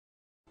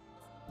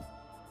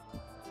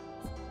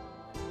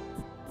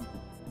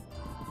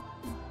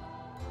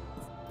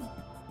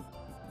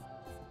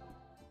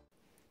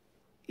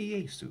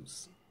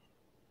Iesus,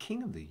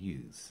 King of the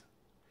Iews.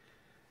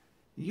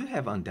 You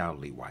have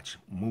undoubtedly watched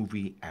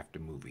movie after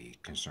movie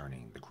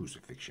concerning the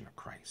crucifixion of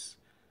Christ.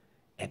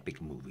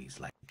 Epic movies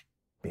like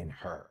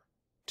Ben-Hur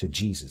to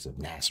Jesus of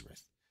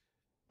Nazareth.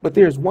 But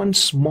there's one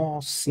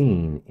small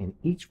scene in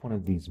each one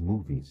of these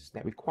movies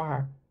that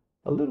require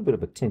a little bit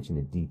of attention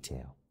to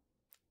detail.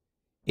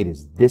 It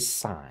is this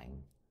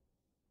sign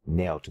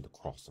nailed to the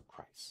cross of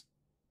Christ.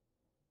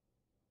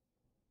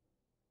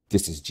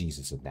 This is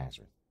Jesus of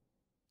Nazareth,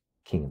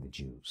 King of the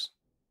Jews.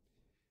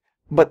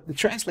 But the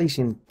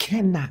translation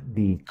cannot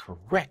be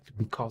correct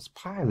because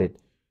Pilate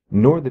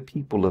nor the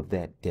people of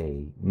that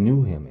day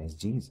knew him as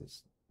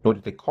Jesus, nor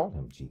did they call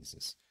him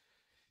Jesus.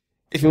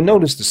 If you'll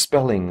notice, the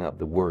spelling of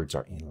the words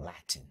are in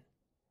Latin.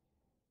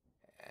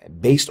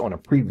 Based on a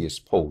previous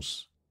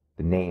post,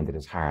 the name that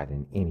is higher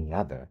than any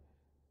other,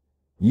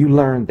 you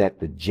learn that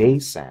the J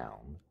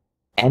sound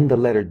and the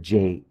letter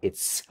J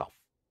itself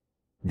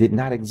did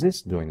not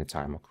exist during the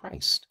time of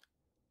Christ.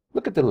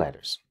 Look at the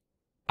letters.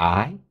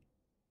 I,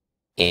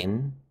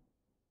 N,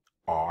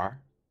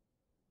 R,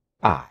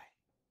 I,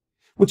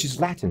 which is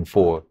Latin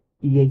for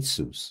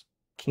Iesus,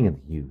 King of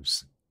the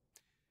Iews.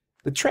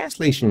 The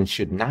translation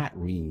should not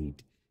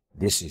read,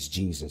 "This is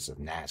Jesus of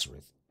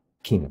Nazareth,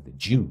 King of the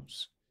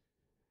Jews,"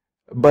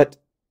 but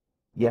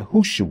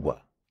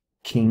Yahushua,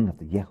 King of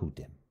the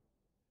Yehudim.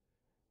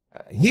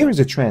 Here is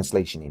a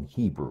translation in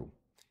Hebrew,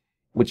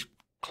 which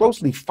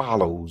closely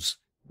follows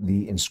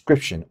the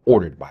inscription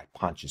ordered by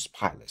Pontius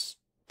Pilot,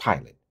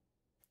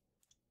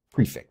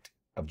 prefect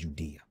of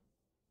Judea.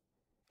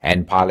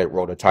 And Pilate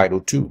wrote a title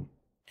too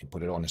and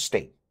put it on the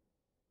stake.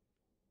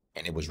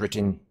 And it was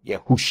written,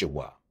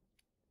 Yahushua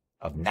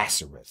of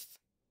Nazareth,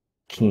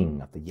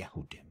 King of the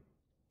Yehudim.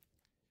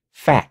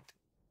 Fact,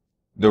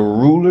 the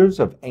rulers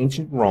of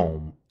ancient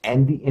Rome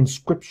and the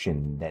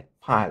inscription that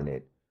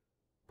Pilate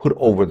put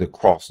over the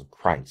cross of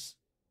Christ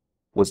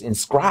was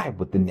inscribed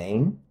with the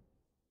name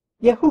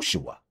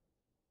Yahushua.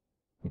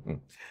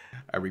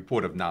 A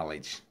report of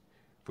knowledge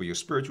for your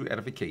spiritual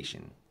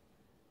edification.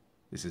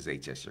 This is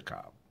H.S.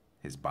 Jacob,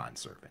 his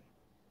bondservant.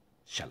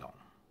 Shalom.